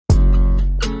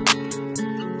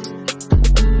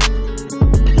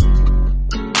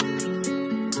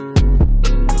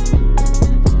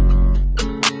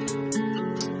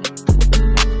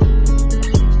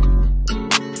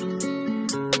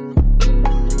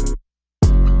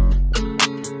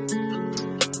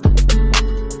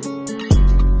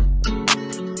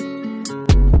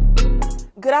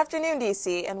Good afternoon,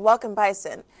 DC, and welcome,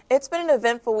 Bison. It's been an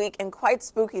eventful week and quite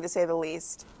spooky, to say the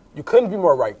least. You couldn't be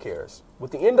more right, Karis.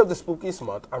 With the end of the spookiest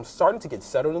month, I'm starting to get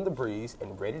settled in the breeze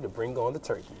and ready to bring on the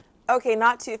turkey. Okay,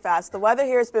 not too fast. The weather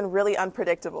here has been really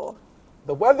unpredictable.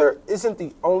 The weather isn't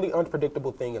the only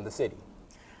unpredictable thing in the city.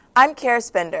 I'm Kara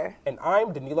Spender. And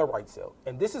I'm Danila Wrightsell,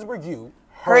 and this is where you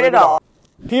heard it all.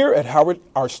 Here at Howard,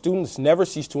 our students never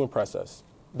cease to impress us.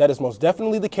 That is most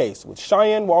definitely the case with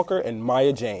Cheyenne Walker and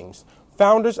Maya James,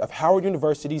 founders of Howard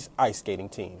University's ice skating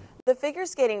team. The figure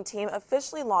skating team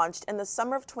officially launched in the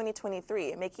summer of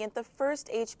 2023, making it the first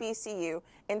HBCU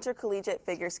intercollegiate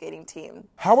figure skating team.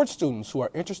 Howard students who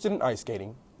are interested in ice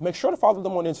skating, make sure to follow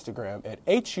them on Instagram at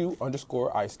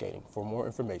HU_ice skating for more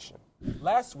information.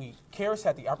 Last week, Karis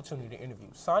had the opportunity to interview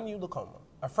Ssanyu Lukoma,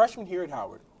 a freshman here at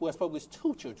Howard who has published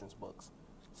 2 children's books,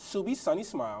 Subi's Sunny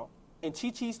Smile and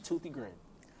Chi-Chi's Toothy Grin.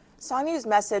 Sanyu's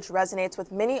message resonates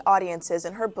with many audiences,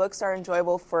 and her books are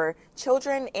enjoyable for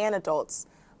children and adults.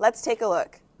 Let's take a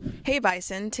look. Hey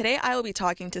Bison, today I will be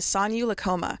talking to Ssanyu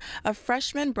Lukoma, a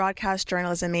freshman broadcast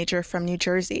journalism major from New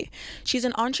Jersey. She's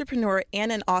an entrepreneur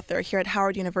and an author here at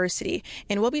Howard University,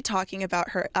 and we'll be talking about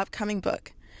her upcoming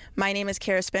book. My name is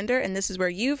Kara Spender, and this is where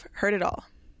you've heard it all.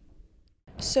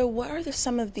 So what are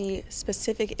some of the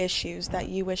specific issues that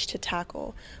you wish to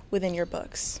tackle within your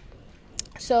books?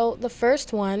 So the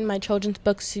first one, my children's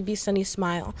book, Subi's Sunny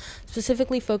Smile,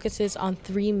 specifically focuses on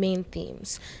 3 main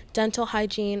themes: dental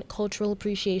hygiene, cultural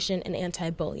appreciation, and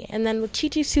anti-bullying. And then with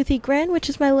Chi-Chi's Toothy Grin, which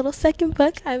is my little second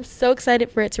book, I'm so excited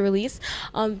for it to release.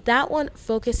 That one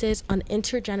focuses on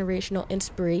intergenerational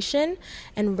inspiration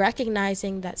and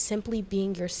recognizing that simply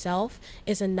being yourself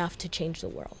is enough to change the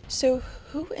world. So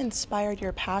who inspired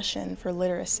your passion for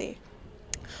literacy?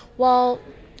 Well,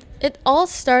 it all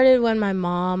started when my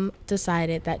mom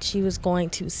decided that she was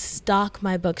going to stock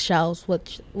my bookshelves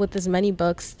with as many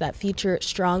books that feature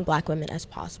strong Black women as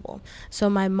possible. So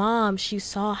my mom, she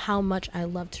saw how much I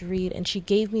love to read, and she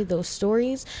gave me those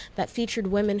stories that featured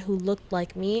women who looked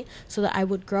like me so that I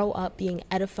would grow up being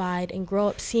edified and grow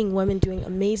up seeing women doing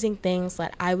amazing things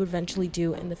that I would eventually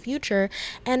do in the future.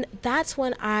 And that's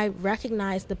when I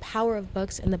recognized the power of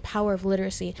books and the power of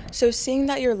literacy. So seeing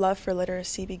that your love for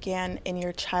literacy began in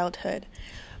your childhood,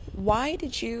 why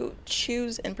did you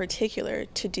choose in particular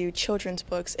to do children's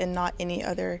books and not any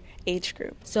other age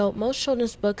group? So most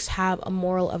children's books have a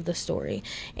moral of the story,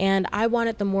 and I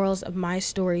wanted the morals of my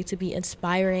story to be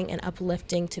inspiring and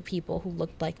uplifting to people who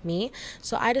looked like me.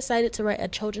 So I decided to write a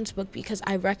children's book because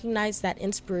I recognize that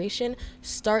inspiration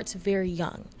starts very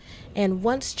young. And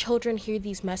once children hear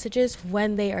these messages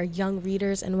when they are young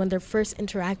readers and when they're first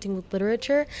interacting with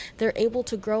literature, they're able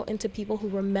to grow into people who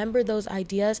remember those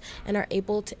ideas and are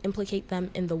able to implicate them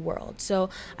in the world. So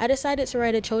I decided to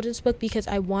write a children's book because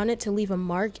I wanted to leave a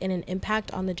mark and an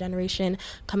impact on the generation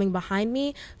coming behind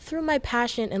me through my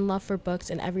passion and love for books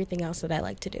and everything else that I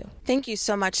like to do. Thank you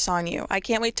so much, Ssanyu. I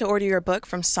can't wait to order your book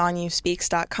from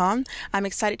SanyuSpeaks.com. I'm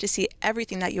excited to see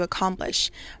everything that you accomplish.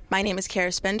 My name is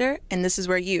Kara Spender, and this is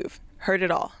where you've heard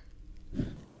it all.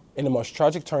 In the most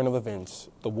tragic turn of events,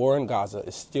 the war in Gaza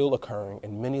is still occurring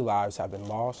and many lives have been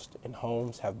lost and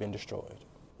homes have been destroyed.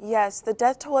 Yes, the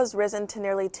death toll has risen to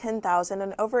nearly 10,000,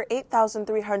 and over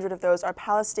 8,300 of those are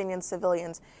Palestinian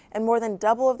civilians, and more than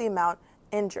double of the amount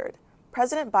injured.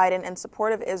 President Biden, in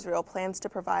support of Israel, plans to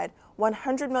provide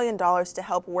 $100 million to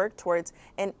help work towards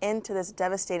an end to this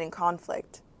devastating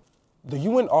conflict. The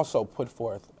UN also put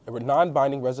forth a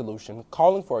non-binding resolution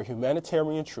calling for a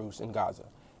humanitarian truce in Gaza,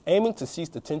 aiming to cease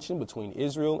the tension between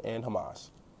Israel and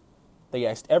Hamas. They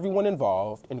asked everyone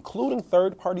involved, including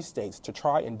third-party states, to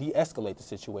try and de-escalate the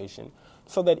situation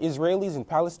so that Israelis and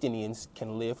Palestinians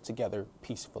can live together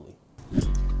peacefully.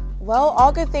 Well,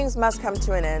 all good things must come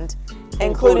to an end,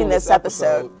 including this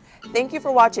episode. Thank you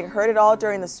for watching Heard It All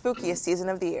during the spookiest season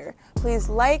of the year. Please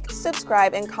like,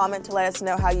 subscribe, and comment to let us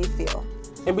know how you feel.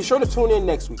 And be sure to tune in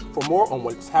next week for more on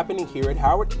what's happening here at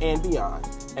Howard and beyond.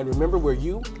 And remember where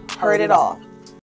you heard it all.